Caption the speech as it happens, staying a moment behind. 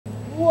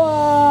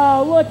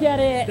Whoa, look at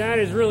it. That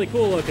is really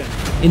cool looking.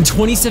 In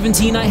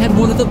 2017, I had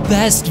one of the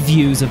best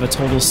views of a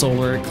total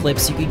solar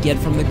eclipse you could get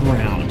from the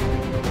ground.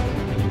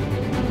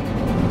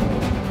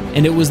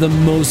 And it was the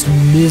most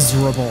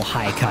miserable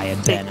hike I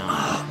had been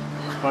on.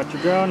 Watch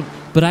your drone.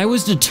 But I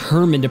was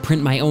determined to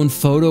print my own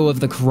photo of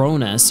the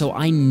corona, so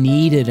I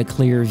needed a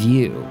clear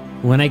view.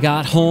 When I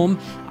got home,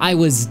 I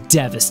was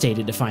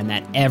devastated to find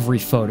that every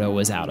photo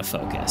was out of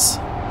focus.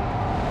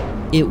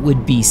 It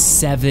would be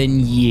 7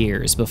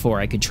 years before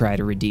I could try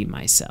to redeem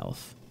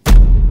myself.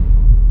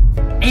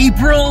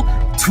 April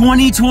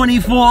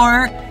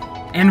 2024,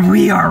 and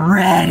we are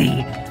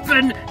ready. It's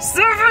been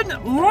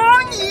 7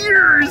 long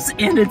years,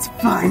 and it's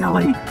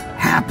finally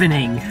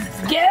happening.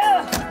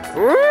 Yeah.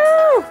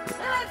 Woo!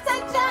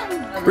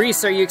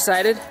 Reese, are you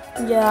excited?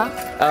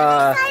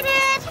 Yeah.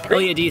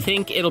 Ilya, do you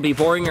think it'll be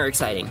boring or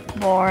exciting?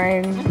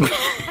 Boring.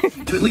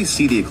 To at least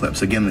see the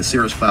eclipse. Again, the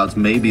cirrus clouds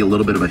may be a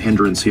little bit of a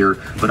hindrance here,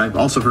 but I've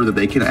also heard that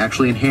they can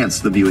actually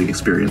enhance the viewing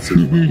experience as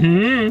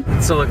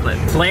well. Solar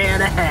eclipse. Plan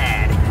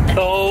ahead.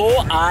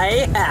 Oh,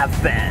 I have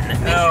been.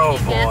 Oh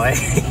boy.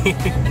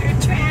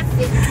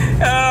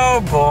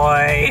 Oh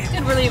boy.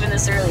 Good, we're leaving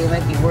this early. It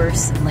might be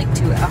worse in like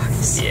 2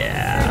 hours.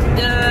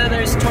 Yeah.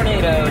 There's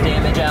tornado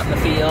damage out in the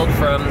field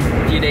from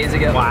a few days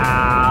ago.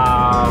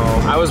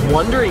 Wow. I was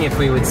wondering if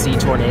we would see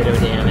tornado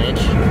damage.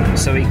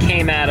 So we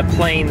came out of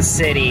Plain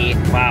City.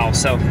 Wow,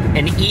 so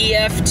an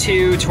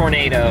EF2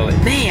 tornado.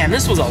 Man,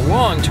 this was a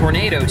long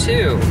tornado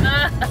too.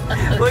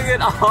 Look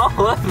at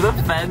all of the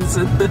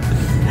fences.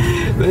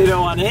 They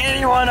don't want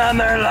anyone on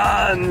their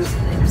lawns.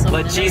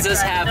 Let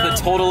Jesus have the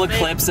total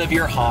eclipse of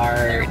your heart.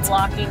 They're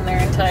blocking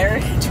their entire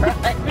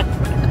drive.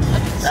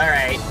 All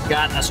right,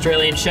 got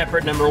Australian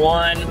Shepherd number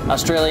 1,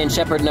 Australian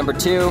Shepherd number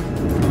 2,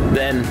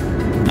 then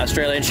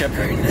Australian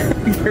Shepherd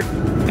number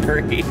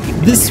 3.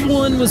 This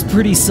one was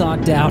pretty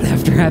socked out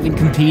after having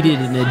competed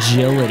in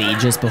agility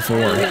just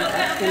before.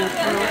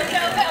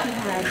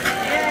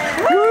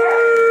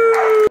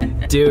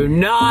 Do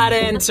not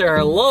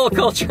enter,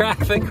 local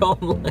traffic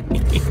only.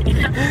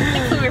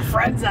 We're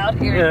friends out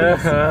here.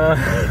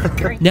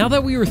 Now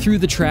that we were through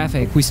the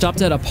traffic, we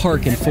stopped at a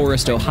park in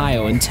Forest,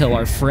 Ohio until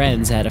our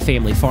friends at a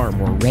family farm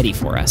were ready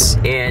for us.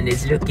 And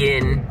it's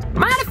looking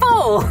mighty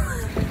full.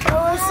 Oh,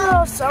 I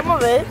saw some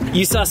of it.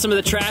 You saw some of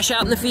the trash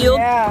out in the field?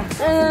 Yeah.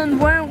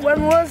 And when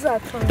was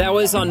that from? That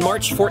was on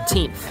March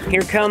 14th.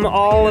 Here come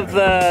all of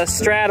the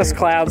stratus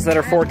clouds that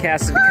are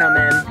forecasted to come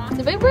in.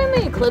 Did we bring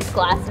the eclipse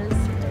glasses?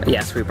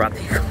 Yes, we brought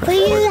the eclipse.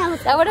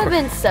 Please. That would have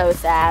been so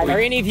sad. Are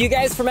any of you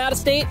guys from out of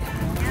state?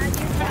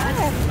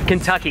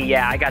 Kentucky,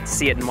 yeah, I got to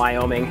see it in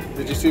Wyoming.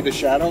 Did you see the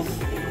shadow?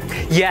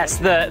 Yes,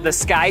 the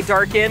sky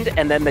darkened,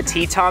 and then the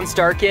Tetons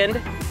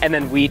darkened, and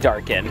then we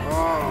darkened.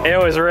 Oh.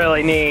 It was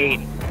really neat.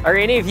 Are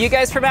any of you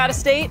guys from out of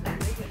state?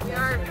 We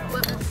are.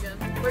 Where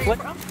are you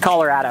from?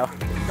 Colorado.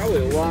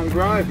 Probably a long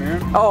drive,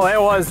 man. Oh,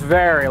 it was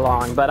very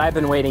long, but I've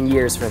been waiting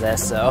years for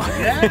this, so.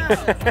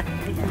 Yeah.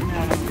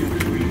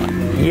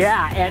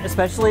 Yeah, and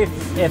especially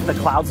if the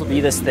clouds will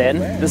be this thin,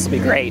 this will be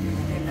great.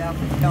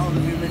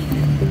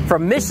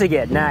 From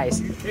Michigan,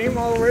 nice. Came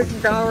all the way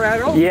from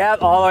Colorado?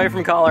 Yep, all the way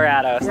from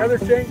Colorado. Weather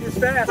changes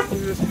fast.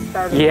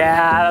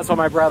 Yeah, that's what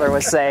my brother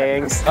was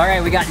saying. All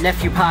right, we got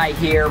Nephew Pi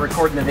here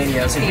recording the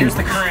video. So here's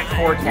the current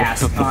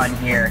forecast on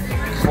here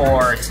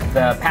for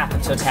the path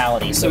of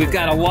totality. So we've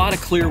got a lot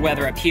of clear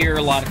weather up here,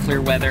 a lot of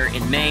clear weather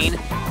in Maine,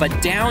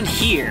 but down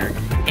here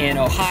in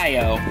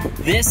Ohio,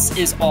 this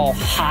is all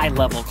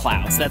high-level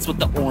clouds. That's what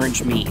the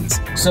orange means.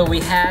 So we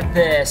had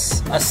a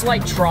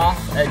slight trough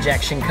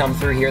ejection come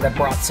through here that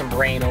brought some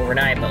rain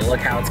overnight, but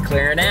look how it's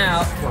clearing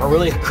out. We're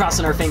really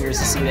crossing our fingers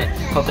to see that,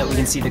 hope that we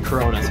can see the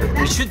corona through.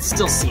 We should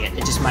still see it,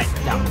 it just might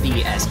not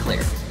be as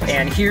clear.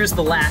 And here's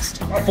the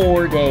last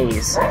 4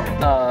 days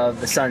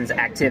of the sun's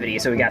activity.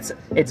 So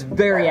it's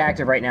very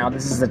active right now.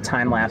 This is a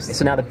time lapse.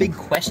 So now the big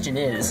question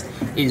is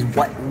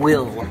what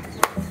will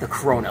the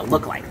corona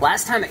look like?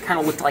 Last time it kind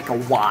of looked like a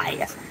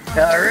Y.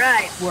 All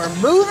right, we're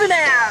moving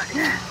out.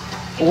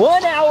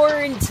 1 hour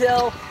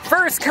until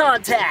first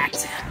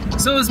contact.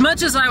 So as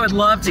much as I would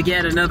love to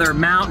get another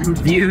mountain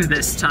view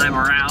this time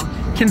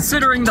around,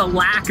 considering the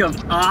lack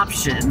of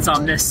options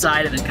on this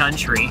side of the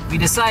country, we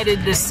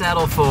decided to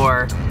settle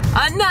for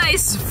a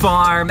nice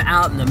farm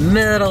out in the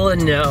middle of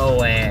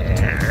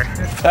nowhere.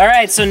 All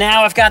right, so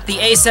now I've got the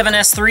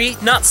A7s III,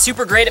 not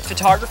super great at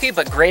photography,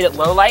 but great at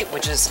low light,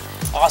 which is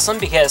awesome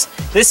because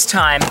this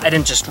time I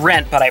didn't just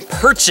rent, but I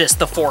purchased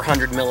the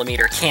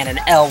 400mm Canon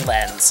L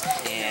lens,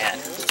 and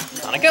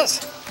on it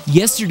goes.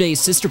 Yesterday,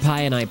 Sister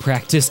Pie and I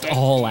practiced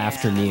all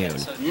afternoon.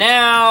 So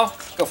now,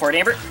 go for it,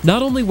 Amber.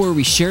 Not only were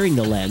we sharing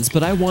the lens,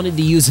 but I wanted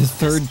to use a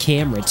third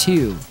camera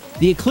too.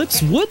 The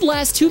Eclipse would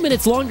last 2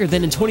 minutes longer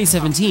than in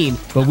 2017,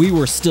 but we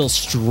were still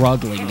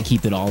struggling to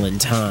keep it all in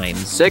time.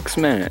 6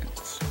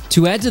 minutes.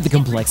 To add to the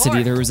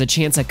complexity, there was a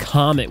chance a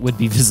comet would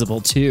be visible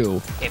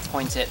too. It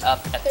points it up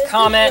at the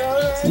comet,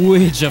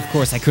 which of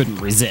course I couldn't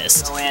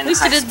resist. At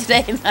least you did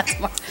today, and that's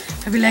more.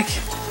 I'd be like,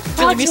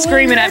 definitely be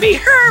screaming at me,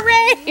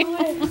 hooray!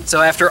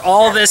 So after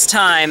all this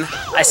time,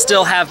 I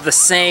still have the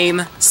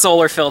same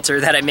solar filter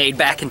that I made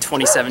back in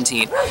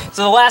 2017.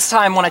 So the last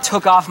time when I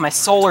took off my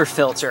solar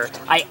filter,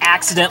 I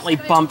accidentally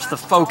bumped the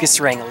focus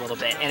ring a little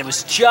bit, and it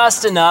was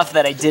just enough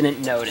that I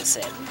didn't notice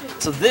it.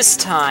 So this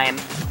time,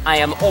 I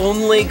am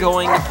only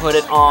going to put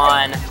it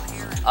on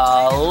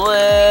a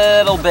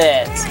little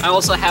bit. I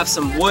also have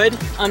some wood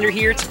under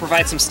here to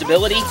provide some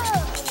stability,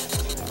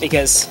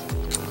 because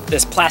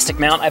this plastic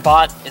mount I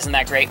bought isn't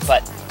that great,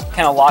 but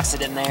kind of locks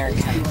it in there.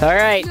 All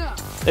right,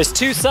 there's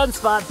 2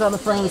 sunspots on the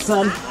front of the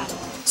sun.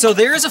 So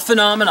there is a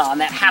phenomenon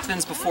that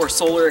happens before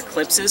solar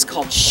eclipses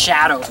called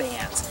shadow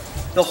bands.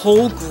 The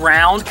whole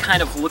ground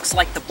kind of looks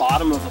like the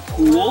bottom of a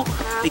pool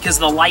because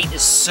the light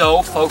is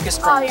so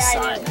focused from the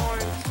sun.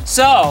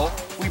 So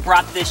we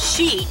brought this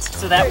sheet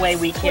so that way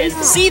we can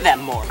see them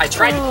more. I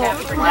tried to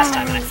capture last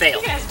time and I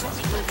failed.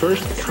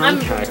 First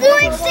contact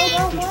in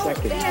 60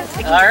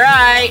 seconds. All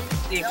right,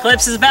 the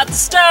eclipse is about to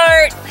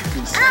start.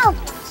 Oh,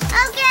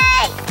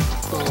 okay.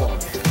 4,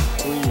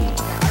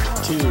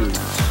 3, 2,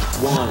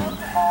 1.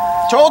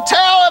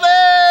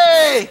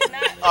 Totality!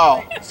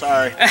 Oh,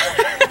 sorry. I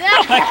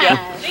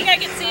think I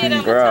can see it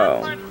on the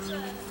top.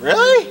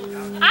 Really?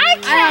 I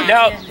can.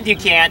 No, you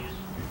can't.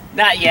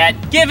 Not yet.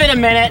 Give it a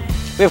minute.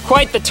 We have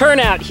quite the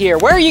turnout here.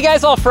 Where are you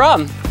guys all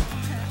from?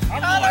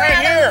 I'm right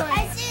here.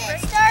 I see it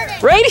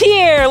started. Right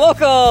here,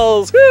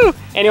 locals. Woo!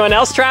 Anyone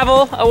else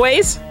travel a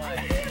ways?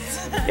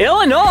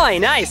 Illinois,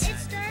 nice.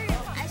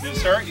 Did it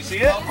start? You see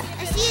it?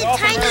 I see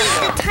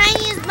the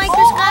tiniest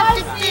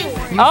microscopic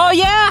thing. Oh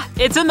yeah,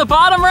 it's in the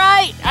bottom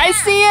right. I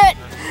see it.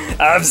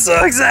 I'm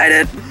so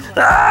excited.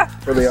 Ah!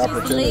 For the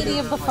opportunity. Lady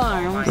of the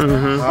farm.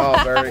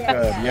 Oh, very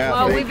good. Yeah.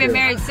 Well, thank we've been you.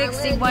 married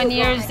 61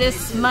 years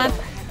this month,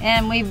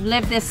 and we've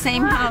lived this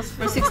same house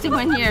for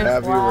 61 years.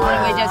 Have you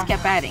And we just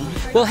kept adding.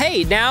 Well,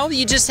 hey, now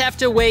you just have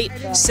to wait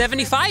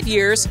 75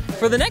 years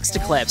for the next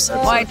eclipse.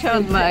 Well, I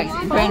told my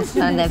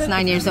grandson that's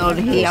 9 years old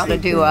he ought to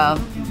do a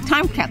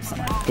time capsule.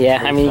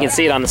 Yeah, I mean, you can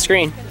see it on the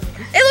screen.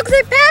 It looks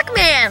like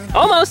Pac-Man.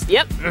 Almost,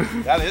 yep.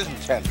 That is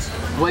intense.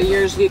 What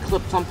year is the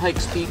eclipse on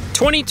Pikes Peak?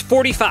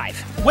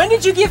 2045. When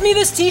did you give me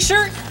this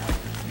t-shirt?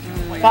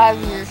 5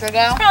 years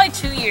ago. Probably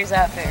 2 years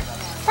after.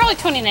 Probably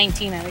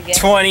 2019, I would guess.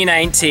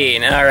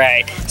 2019, all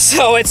right.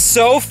 So it's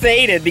so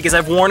faded because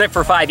I've worn it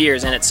for 5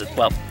 years and it's,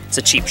 well, it's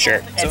a cheap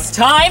shirt. So it's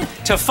time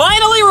to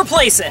finally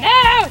replace it.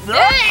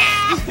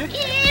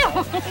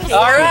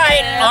 All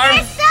right,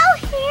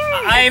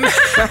 I'm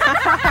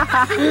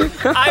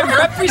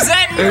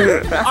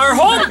representing our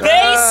home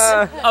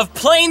base of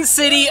Plain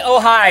City,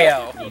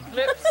 Ohio.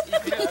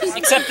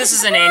 Except this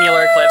is an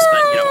annular eclipse,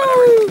 but you know,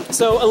 whatever.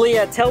 So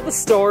Aaliyah, tell the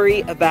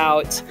story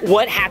about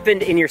what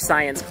happened in your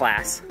science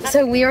class.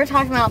 So we were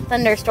talking about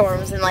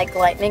thunderstorms and like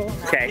lightning.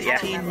 Okay, yeah.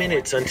 15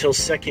 minutes until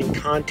second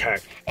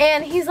contact.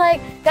 And he's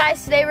like,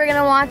 guys, today we're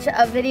gonna watch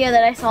a video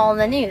that I saw on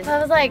the news. I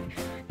was like,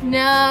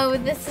 no,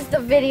 this is the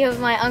video of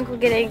my uncle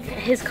getting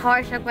his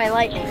car struck by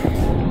lightning.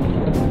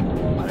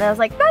 And I was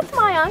like, that's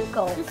my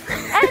uncle.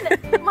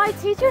 And my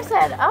teacher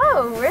said,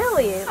 oh,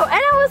 really? And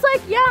I was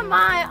like, yeah,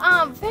 my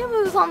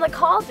family was on the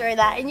call during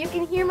that. And you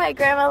can hear my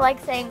grandma like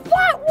saying,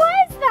 what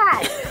was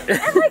that?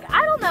 And like,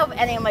 I don't know if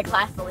any of my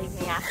class believed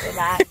me after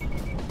that.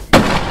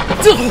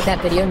 That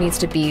video needs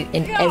to be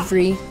in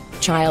every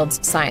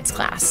child's science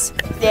class.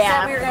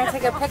 Yeah. We were going to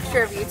take a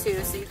picture of you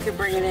two so you could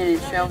bring it in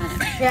and show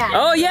him. Yeah.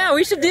 Oh yeah,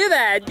 we should do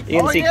that.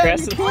 You can see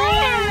Chris.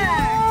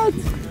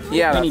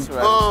 Yeah, that's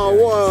right. Oh,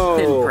 whoa.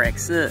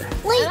 Pinpricks.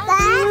 Wait,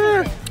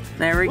 that?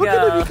 There we Look at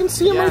it. You go. can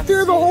see them right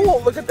there in the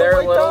hole. Look at the They're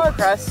white little dots.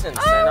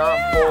 crescents. They're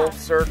not full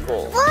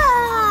circles.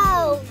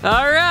 Whoa!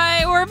 All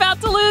right, we're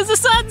about to lose a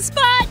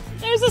sunspot.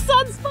 There's a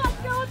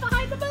sunspot going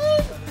behind the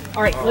moon.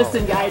 All right,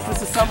 listen guys,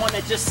 this is someone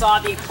that just saw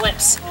the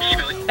eclipse.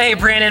 Hey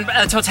Brandon,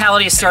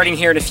 totality is starting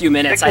here in a few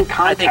minutes. Second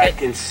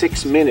contact in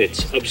 6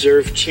 minutes.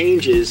 Observe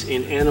changes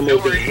in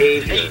animal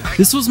behavior.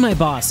 This was my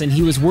boss, and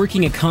he was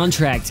working a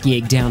contract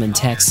gig down in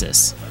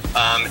Texas.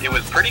 It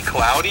was pretty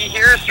cloudy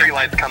here. Street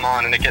lights come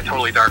on and it gets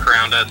totally dark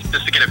around us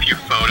just to get a few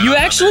photos. You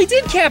actually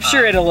did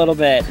capture it a little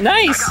bit.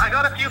 Nice. I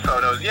got a few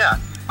photos, yeah.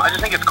 I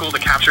just think it's cool to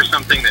capture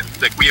something that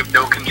like we have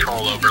no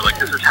control over. Like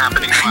this is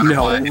happening no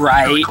matter what. It's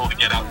really cool to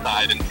get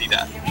outside and see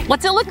that.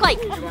 What's it look like?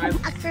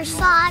 A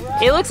croissant.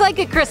 It looks like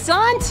a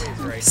croissant.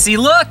 See,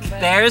 look,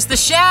 there's the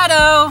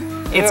shadow.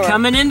 It's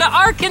coming into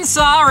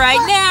Arkansas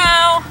right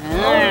now.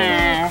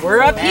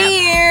 We're up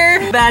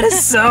here. That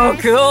is so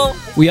cool.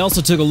 We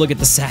also took a look at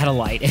the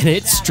satellite, and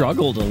it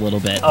struggled a little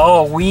bit.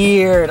 Oh,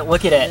 weird.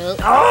 Look at it.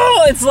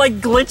 Oh, it's like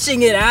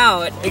glitching it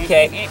out.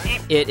 Okay,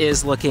 it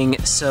is looking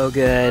so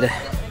good.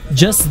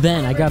 Just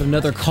then, I got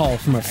another call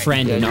from a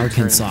friend in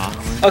Arkansas.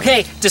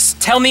 Okay, just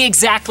tell me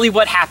exactly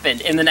what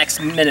happened in the next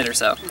minute or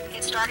so.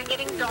 it started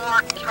getting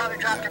dark. It probably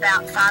dropped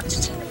about 5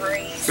 to 10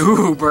 degrees.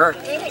 Uber.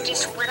 Then it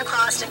just went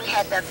across and we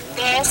had the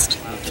best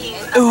view.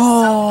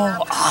 Oh,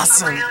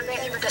 awesome. Around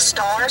it with the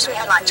stars. We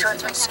had like 2 or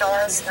 3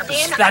 stars. Then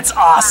That's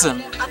awesome.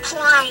 A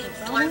plane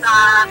flew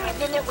by, and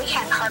then we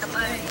hadn't heard a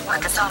boom,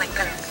 like a sonic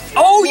boom.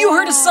 Oh, you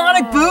heard a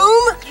sonic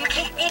boom? You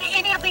can't,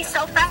 and it'll be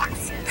so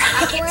fast.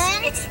 Like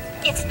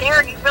it's there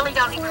and you really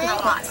don't even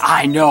realize.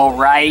 I know,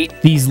 right?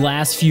 These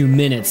last few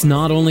minutes,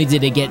 not only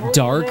did it get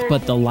dark,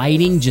 but the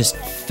lighting just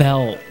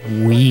felt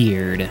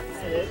weird.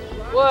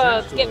 Whoa,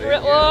 it's getting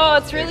whoa,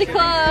 it's really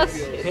close.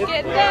 It's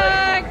getting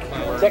dark.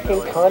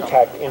 Second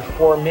contact in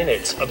 4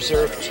 minutes.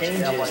 Observe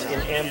changes in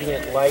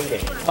ambient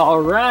lighting. All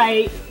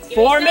right,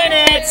 4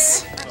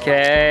 minutes.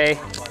 Okay,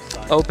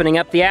 opening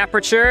up the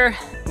aperture.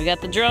 We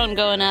got the drone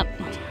going up.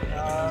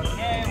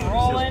 Okay,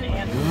 rolling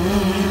and...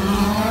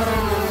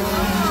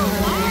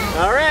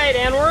 All right,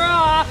 and we're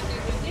off.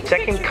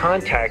 Second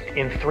contact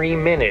in 3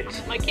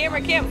 minutes. My camera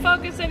can't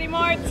focus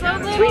anymore, it's so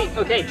little. Sweet,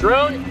 okay,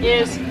 drone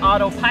is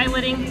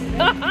autopiloting.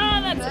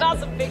 That's an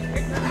awesome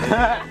picture.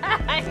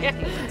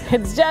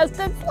 It's just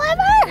a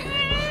sliver.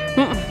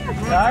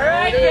 All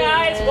right,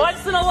 guys,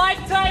 once in a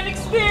lifetime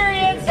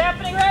experience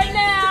happening right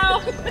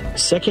now.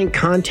 Second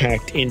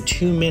contact in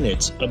 2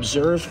 minutes.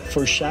 Observe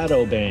for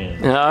shadow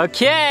band.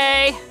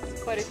 Okay.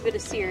 Quite a bit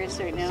of serious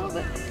right now,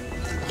 but...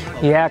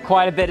 Yeah,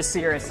 quite a bit of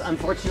serious,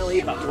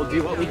 unfortunately, but we'll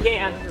do what we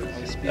can.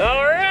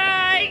 All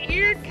right,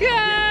 here it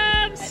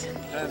comes.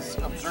 Does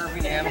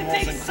observing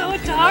animals It's so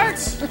dark.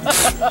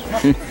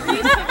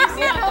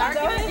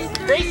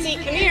 Gracie,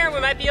 come here. We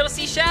might be able to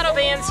see shadow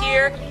bands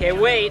here. Okay,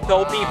 wait.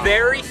 They'll be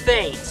very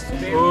faint.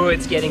 Ooh,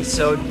 it's getting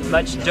so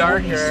much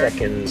darker. 40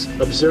 seconds.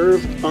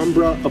 Observe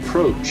umbra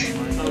approach.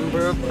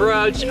 Umbra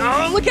approach.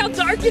 Oh, look how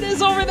dark it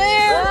is over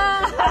there.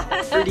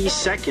 30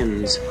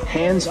 seconds.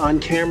 Hands on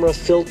camera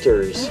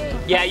filters.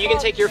 Yeah, you can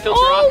take your filter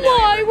off now. Oh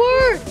my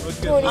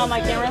word! On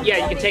my camera? Yeah,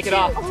 you can take it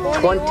off.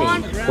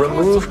 20.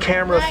 Remove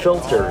camera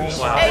filters.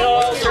 Wow.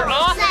 Filter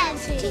off.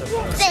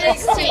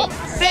 16,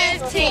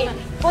 15,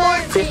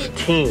 14,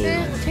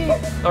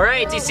 15. All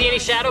right, do you see any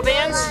shadow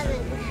bands?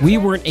 We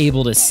weren't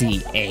able to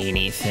see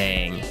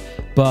anything.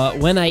 But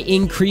when I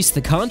increase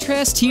the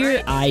contrast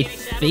here, I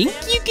think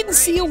you can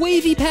see a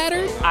wavy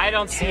pattern. I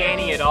don't see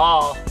any at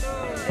all.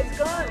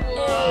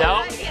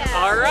 No.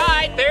 All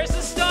right, there's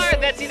the star.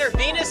 That's either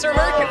Venus or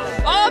Mercury.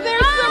 Oh,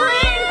 there's the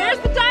ring. There's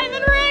the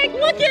diamond ring.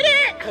 Look at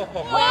it.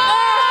 Wow.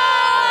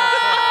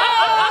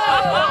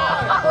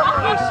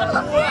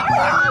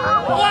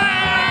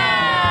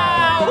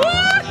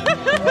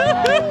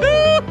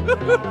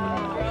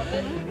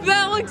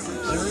 That looks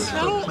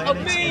so amazing.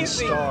 What do you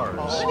see?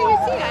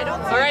 I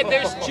don't see. All right,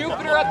 there's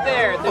Jupiter up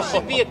there. There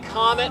should be a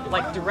comet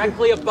like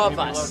directly above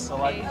us.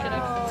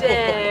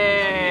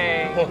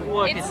 Dang.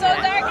 Look It's at so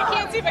that. dark I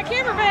can't see my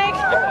camera bag.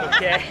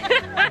 Okay.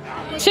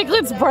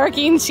 Chiclet's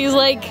barking. She's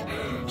like,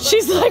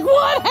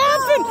 what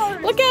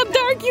happened? Look how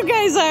dark you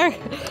guys are.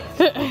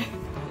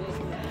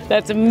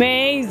 That's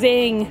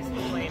amazing.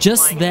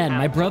 Just then,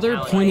 my brother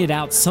pointed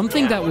out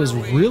something that was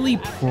really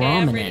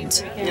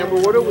prominent. Yeah,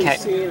 but what are we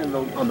seeing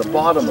on the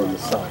bottom of the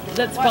sun?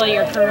 That's probably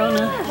your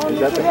corona. Is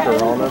that the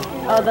corona?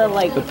 Oh, the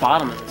like The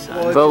bottom of the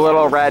sun. The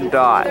little red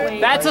dot.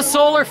 That's a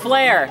solar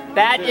flare.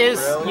 That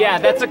is, yeah,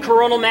 that's a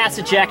coronal mass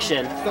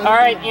ejection. All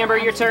right, Amber,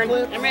 your turn.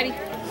 I'm ready.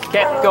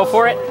 Okay, go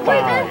for it. 5,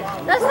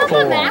 that's not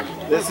the map.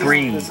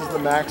 3, This is the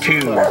max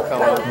 2, 1.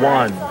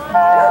 I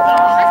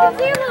can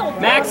see a little.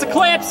 Max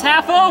Eclipse,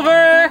 half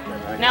over.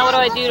 Now what do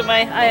I do to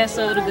my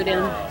ISO to go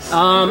down?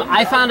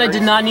 I found I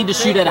did not need to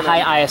shoot at a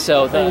high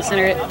ISO. Then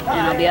center it, and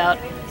I'll be out.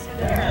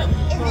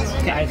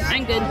 Okay,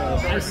 I'm good.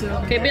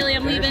 Okay, Billy,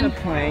 I'm leaving.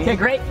 Okay,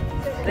 great.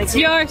 It's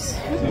yours.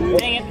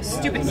 Dang it,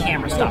 stupid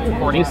camera stopped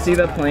recording. You see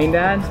the plane,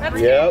 Dad?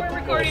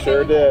 Yep, I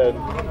sure did.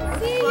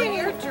 See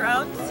your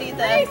drone, see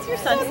the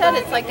sunset?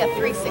 It's like a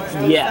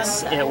 360.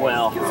 Yes, it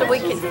will. So we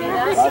can see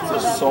that. That's a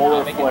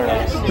solar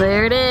flare.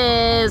 There it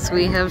is.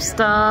 We have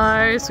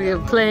stars. We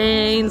have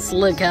planes.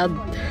 Look at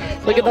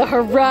the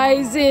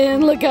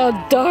horizon. Look how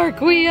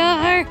dark we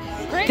are.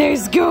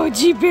 There's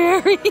Goji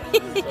Berry.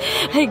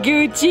 Hi,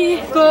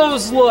 Gucci.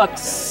 Those look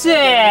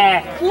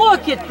sick.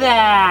 Look at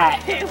that.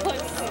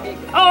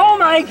 Oh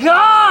my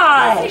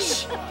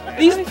gosh!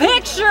 These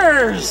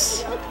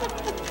pictures!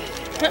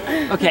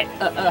 Okay,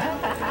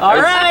 all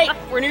right,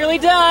 we're nearly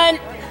done.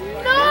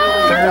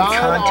 No! Third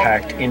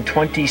contact in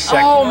 20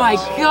 seconds. Oh my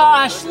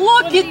gosh,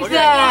 look at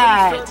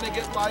that!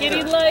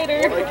 Getting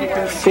lighter.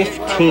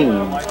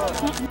 15.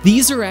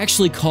 These are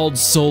actually called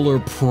solar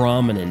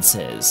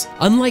prominences.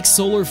 Unlike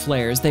solar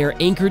flares, they are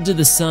anchored to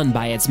the sun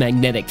by its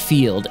magnetic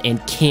field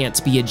and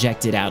can't be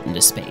ejected out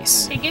into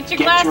space. Hey, get your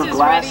glasses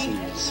ready.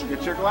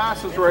 Get your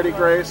glasses ready,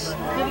 Grace.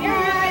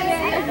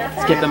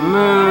 Let's get the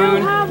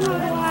moon.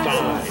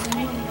 5,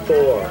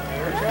 4,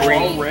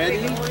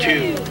 3,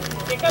 2,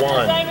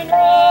 1.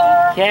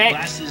 Okay.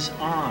 Glasses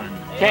on.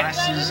 Okay.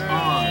 Glasses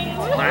on.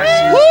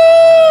 Glasses. Woo!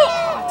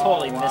 I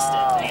totally missed it.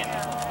 Dang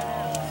it.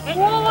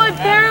 Whoa, I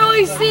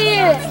barely see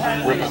it.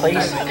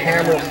 Replace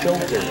camera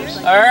filters.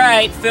 All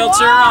right,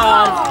 filter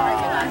on.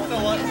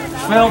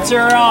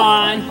 filter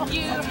on.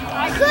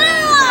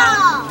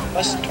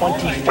 Plus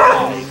 25.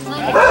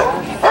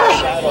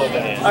 Shadow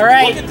band. All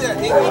right.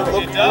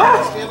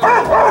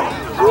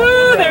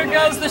 Woo, there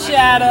goes the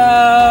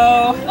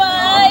shadow.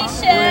 Bye,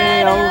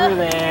 Way over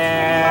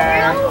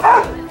there.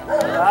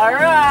 All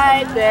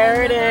right,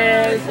 there it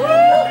is.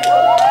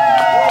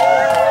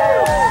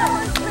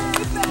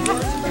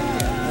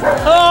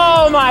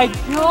 Oh my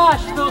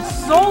gosh, those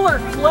solar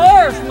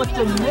flares looked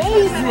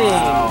amazing.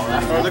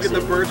 Oh, look at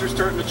the birds are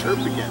starting to chirp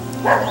again.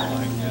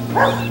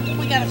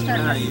 We gotta start.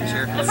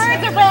 The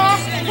birds are back.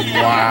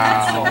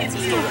 Wow.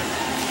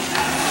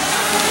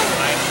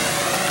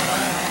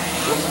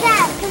 What's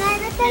that? Can I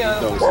look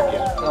at Those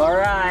again. All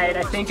right,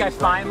 I think I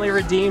finally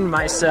redeemed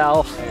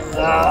myself.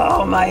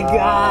 Oh my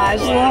gosh,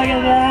 look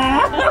at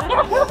that.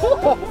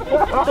 Oh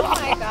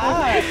my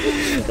god.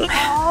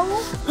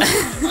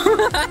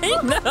 I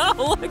know,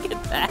 look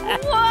at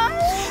that.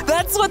 What?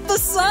 That's what the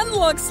sun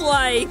looks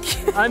like.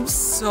 I'm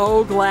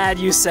so glad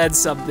you said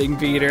something,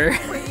 Peter.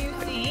 Were you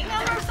seeing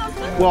them or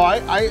something? Well,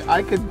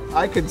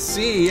 I could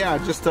see, yeah,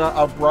 just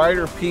a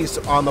brighter piece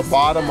on the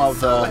bottom of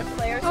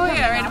the. Oh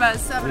yeah, right about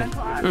 7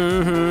 o'clock.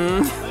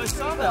 Mm-hmm. I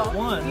saw that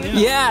one.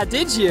 Yeah,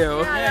 did you?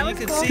 Yeah, you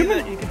can see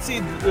that. You can see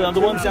the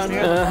ones down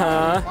here.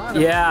 Uh-huh.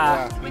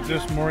 Yeah. Is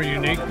this more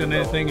unique than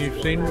anything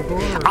you've seen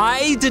before? Or?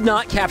 I did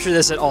not capture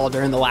this at all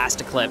during the last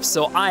eclipse,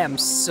 so I am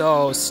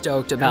so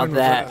stoked about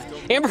that.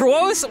 Amber,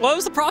 what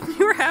was the problem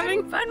you were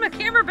having? Find my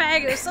camera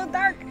bag. It was so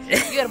dark.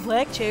 You got a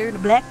black chair, and a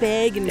black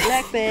bag, and a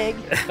black bag.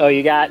 Oh,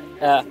 you got.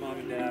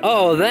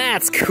 Oh,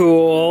 that's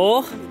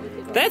cool.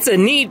 That's a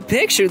neat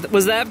picture.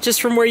 Was that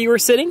just from where you were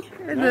sitting?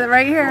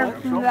 Right here,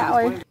 that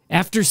way.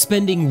 After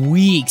spending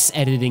weeks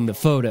editing the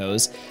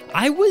photos,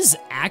 I was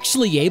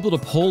actually able to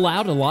pull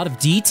out a lot of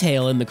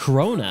detail in the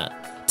corona.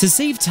 To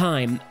save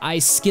time, I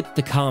skipped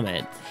the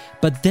Comet,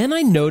 but then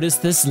I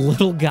noticed this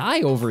little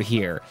guy over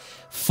here,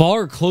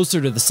 far closer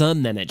to the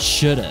sun than it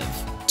should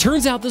have.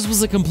 Turns out this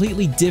was a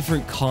completely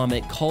different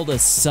comet called a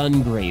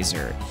sun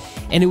grazer,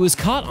 and it was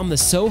caught on the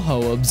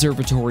Soho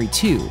Observatory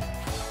too.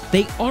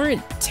 They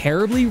aren't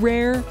terribly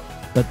rare,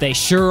 but they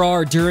sure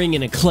are during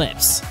an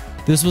eclipse.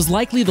 This was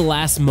likely the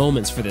last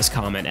moments for this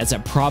comet, as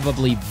it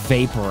probably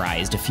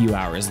vaporized a few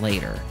hours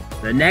later.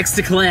 The next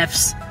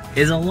eclipse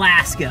is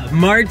Alaska,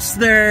 March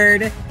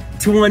 3rd,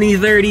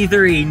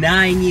 2033,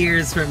 9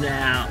 years from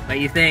now. What do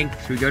you think?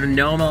 Should we go to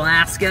Nome,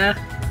 Alaska?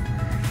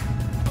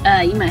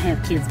 You might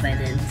have kids by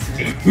then.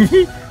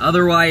 So.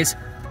 Otherwise,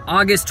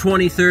 August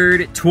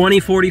 23rd,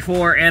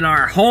 2044, in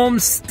our home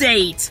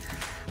state,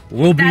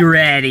 we'll be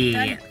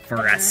ready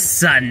for a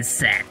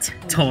sunset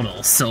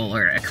total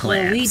solar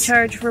eclipse. Will we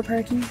charge for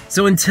parking?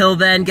 So until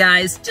then,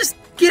 guys, just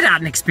get out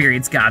and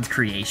experience God's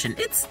creation.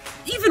 It's,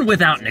 even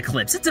without an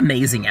eclipse, it's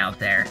amazing out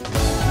there.